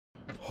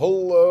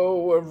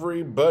Hello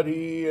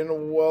everybody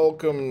and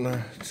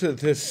welcome to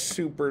this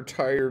super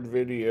tired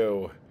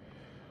video.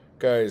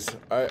 Guys,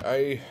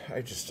 I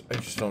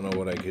just don't know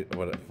what I get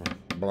blah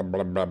blah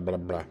blah blah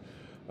blah.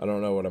 I don't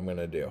know what I'm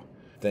gonna do.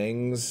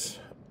 Things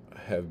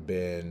have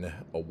been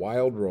a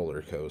wild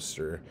roller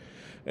coaster.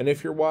 And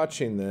if you're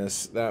watching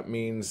this, that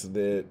means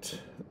that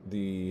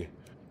the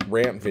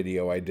rant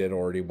video I did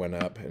already went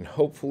up, and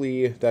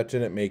hopefully that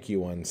didn't make you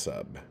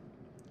unsub.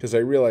 Because I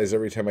realize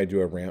every time I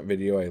do a rant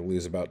video, I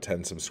lose about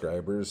 10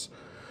 subscribers.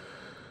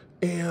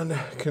 And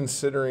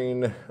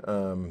considering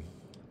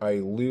I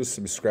lose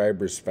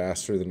subscribers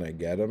faster than I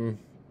get them,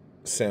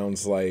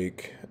 sounds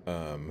like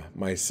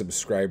my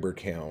subscriber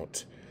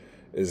count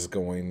is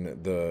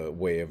going the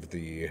way of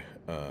the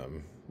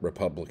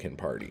Republican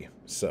Party.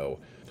 So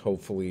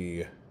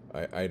hopefully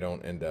I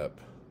don't end up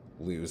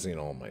losing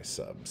all my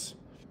subs.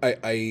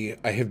 I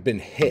have been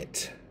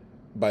hit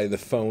by the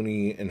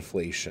phony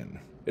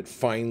inflation. It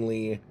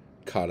finally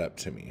caught up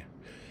to me.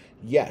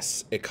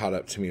 Yes, it caught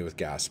up to me with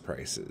gas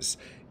prices.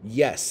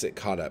 Yes, it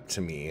caught up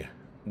to me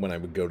when I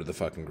would go to the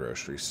fucking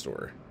grocery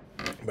store.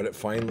 But it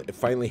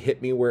finally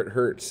hit me where it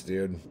hurts,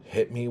 dude.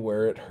 Hit me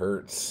where it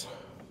hurts.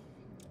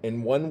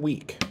 In 1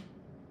 week,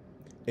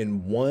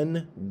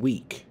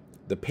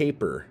 the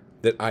paper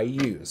that I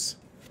use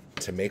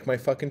to make my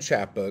fucking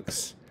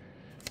chapbooks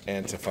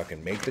and to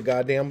fucking make the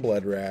goddamn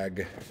blood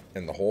rag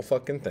and the whole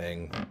fucking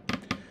thing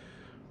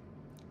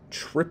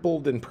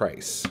tripled in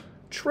price.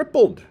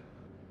 Tripled.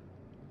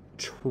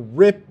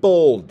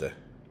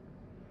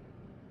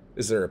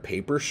 Is there a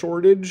paper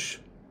shortage?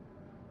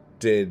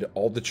 Did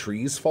all the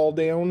trees fall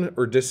down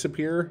or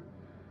disappear?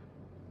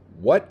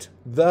 What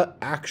the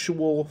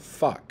actual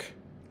fuck?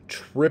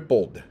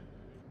 Tripled.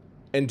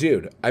 And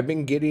dude, I've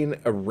been getting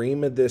a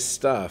ream of this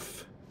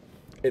stuff,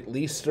 at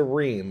least a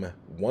ream,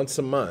 once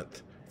a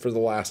month for the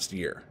last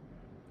year.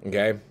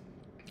 Okay?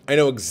 I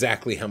know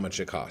exactly how much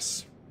it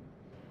costs.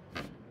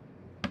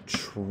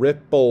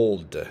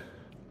 Tripled.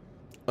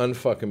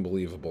 Unfucking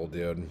believable,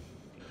 dude.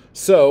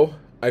 So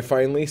I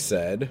finally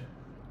said,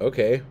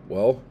 okay,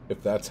 well,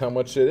 if that's how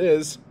much it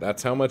is,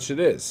 that's how much it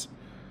is.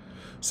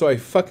 So I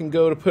fucking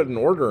go to put an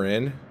order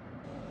in.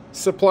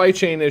 Supply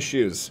chain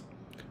issues.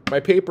 My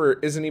paper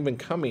isn't even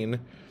coming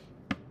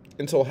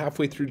until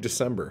halfway through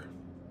December.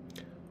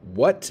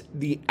 What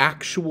the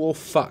actual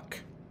fuck?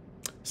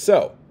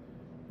 So,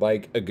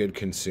 like a good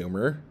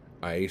consumer,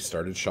 I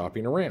started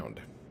shopping around.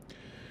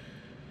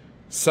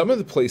 Some of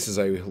the places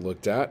I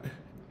looked at,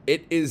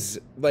 it is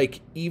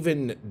like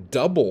even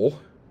double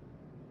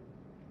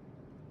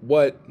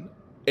what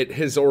it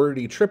has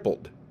already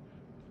tripled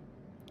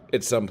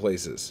at some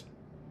places.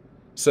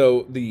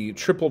 So the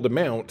tripled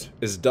amount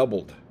is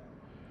doubled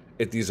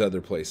at these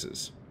other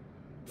places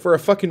for a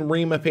fucking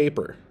ream of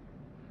paper.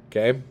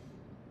 Okay?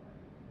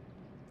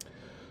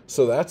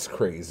 So that's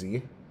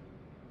crazy.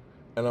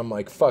 And I'm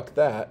like, fuck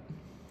that.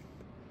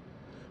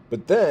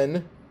 But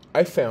then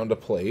I found a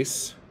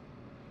place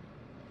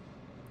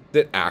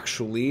that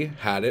actually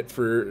had it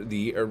for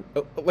the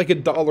like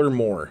 $1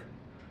 more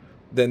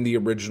than the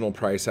original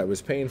price I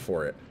was paying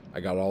for it.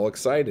 I got all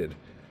excited.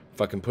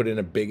 Fucking put in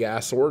a big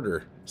ass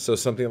order so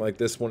something like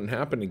this wouldn't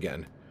happen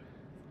again.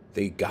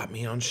 They got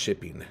me on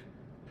shipping.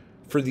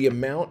 For the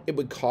amount it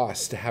would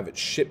cost to have it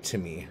shipped to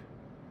me,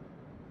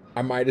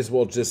 I might as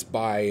well just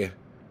buy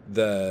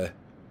the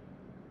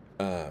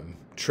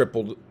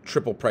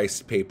triple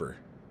priced paper.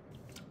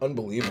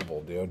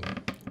 Unbelievable, dude.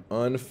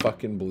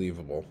 Unfucking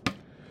believable.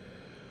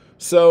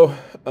 So,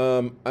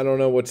 I don't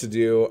know what to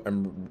do.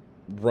 I'm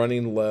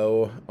running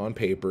low on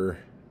paper.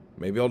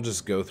 Maybe I'll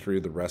just go through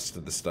the rest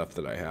of the stuff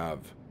that I have.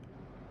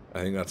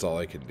 I think that's all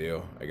I can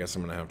do. I guess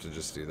I'm going to have to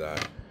just do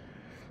that.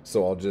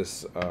 So I'll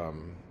just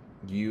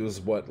use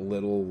what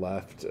little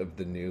left of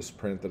the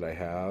newsprint that I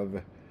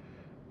have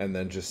and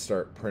then just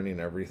start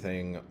printing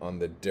everything on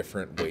the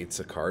different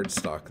weights of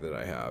cardstock that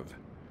I have.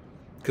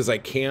 Because I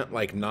can't,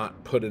 like,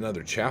 not put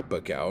another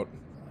chapbook out.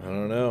 I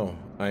don't know.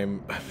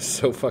 I'm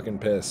so fucking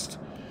pissed.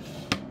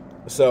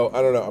 So,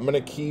 I don't know. I'm going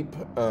to keep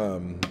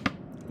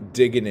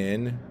digging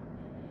in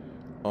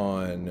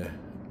on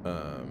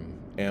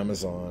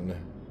Amazon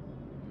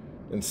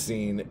and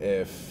seeing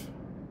if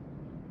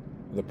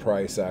the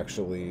price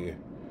actually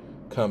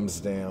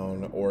comes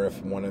down or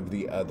if one of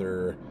the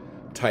other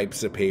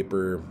types of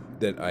paper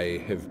that I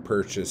have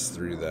purchased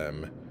through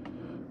them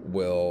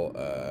will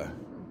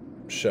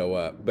show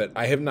up. But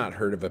I have not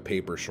heard of a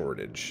paper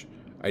shortage.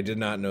 I did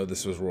not know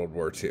this was World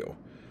War II.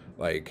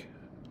 Like,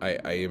 I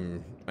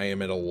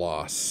am at a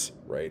loss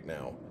right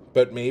now.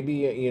 But maybe,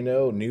 you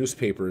know,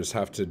 newspapers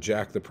have to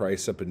jack the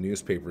price up in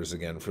newspapers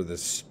again for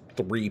this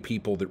 3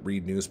 people that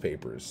read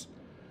newspapers.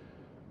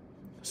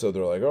 So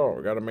they're like, oh,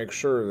 we got to make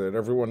sure that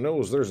everyone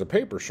knows there's a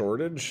paper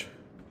shortage.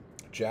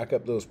 Jack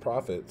up those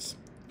profits.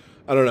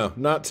 I don't know.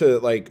 Not to,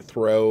 like,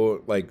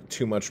 throw, like,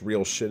 too much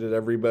real shit at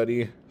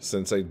everybody,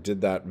 since I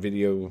did that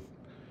video,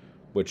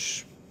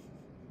 which,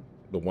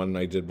 the one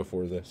I did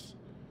before this.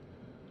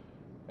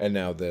 And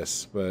now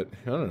this, but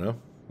I don't know.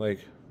 Like,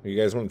 you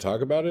guys want to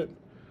talk about it?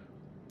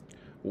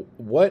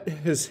 What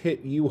has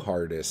hit you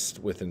hardest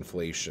with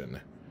inflation?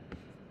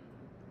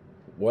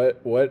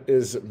 What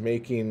is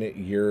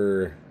making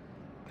your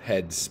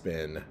head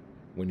spin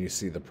when you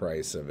see the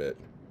price of it?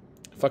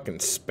 Fucking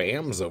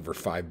Spam's over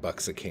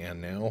 $5 a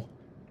can now.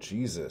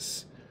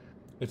 Jesus.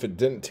 If it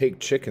didn't take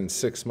chickens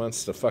 6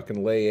 months to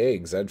fucking lay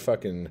eggs, I'd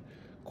fucking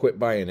quit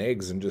buying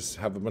eggs and just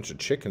have a bunch of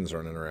chickens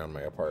running around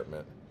my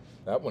apartment.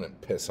 That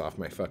wouldn't piss off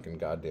my fucking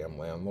goddamn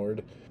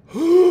landlord.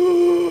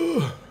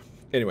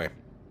 Anyway.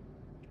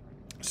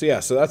 So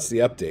yeah, so that's the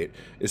update.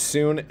 As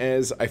soon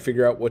as I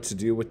figure out what to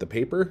do with the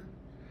paper,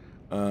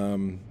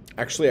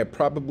 actually I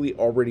probably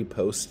already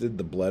posted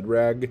the blood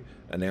rag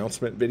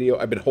announcement video.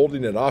 I've been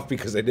holding it off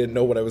because I didn't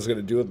know what I was going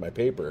to do with my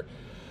paper.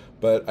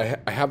 But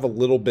I have a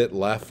little bit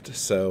left,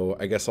 so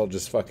I guess I'll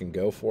just fucking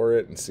go for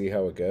it and see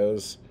how it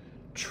goes.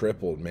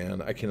 Tripled,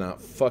 man. I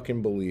cannot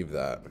fucking believe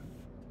that.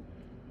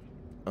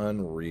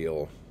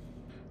 Unreal.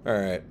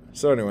 Alright,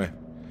 so anyway.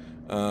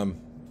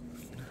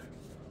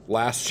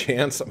 Last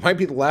chance. It might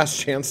be the last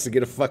chance to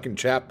get a fucking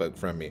chapbook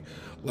from me.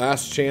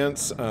 Last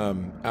chance,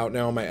 out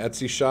now on my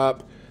Etsy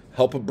shop.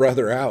 Help a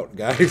brother out,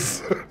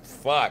 guys.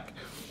 Fuck.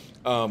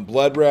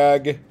 Blood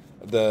rag.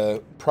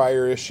 The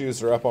prior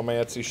issues are up on my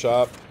Etsy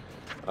shop.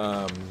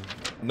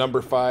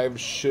 Number 5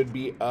 should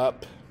be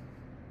up.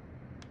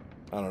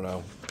 I don't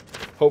know.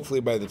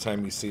 Hopefully by the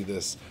time you see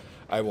this,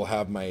 I will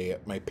have my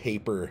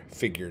paper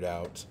figured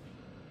out.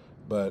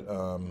 But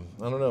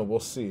I don't know. We'll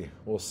see.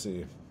 We'll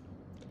see.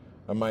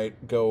 I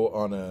might go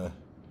on a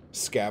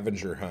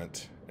scavenger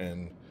hunt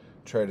and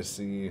try to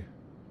see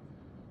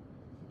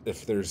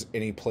if there's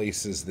any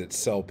places that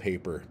sell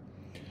paper.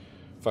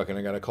 Fucking,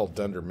 I gotta call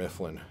Dunder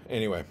Mifflin.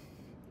 Anyway.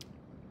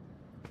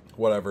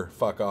 Whatever.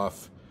 Fuck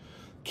off.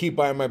 Keep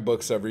buying my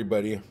books,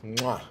 everybody.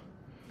 Mwah.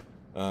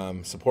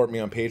 Support me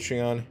on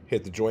Patreon.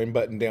 Hit the join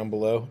button down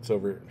below. It's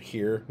over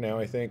here now,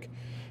 I think.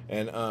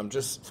 And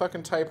just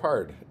fucking type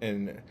hard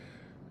and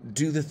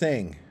do the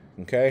thing,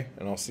 okay?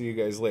 And I'll see you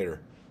guys later.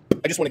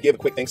 I just want to give a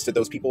quick thanks to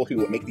those people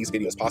who make these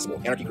videos possible.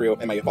 Anarchy Crew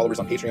and my followers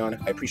on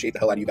Patreon. I appreciate the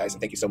hell out of you guys,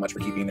 and thank you so much for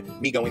keeping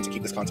me going to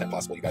keep this content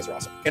possible. You guys are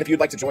awesome. And if you'd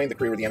like to join the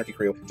crew or the Anarchy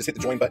Crew, just hit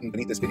the join button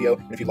beneath this video.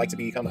 And if you'd like to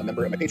become a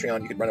member of my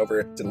Patreon, you can run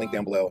over to the link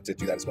down below to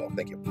do that as well.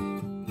 Thank you.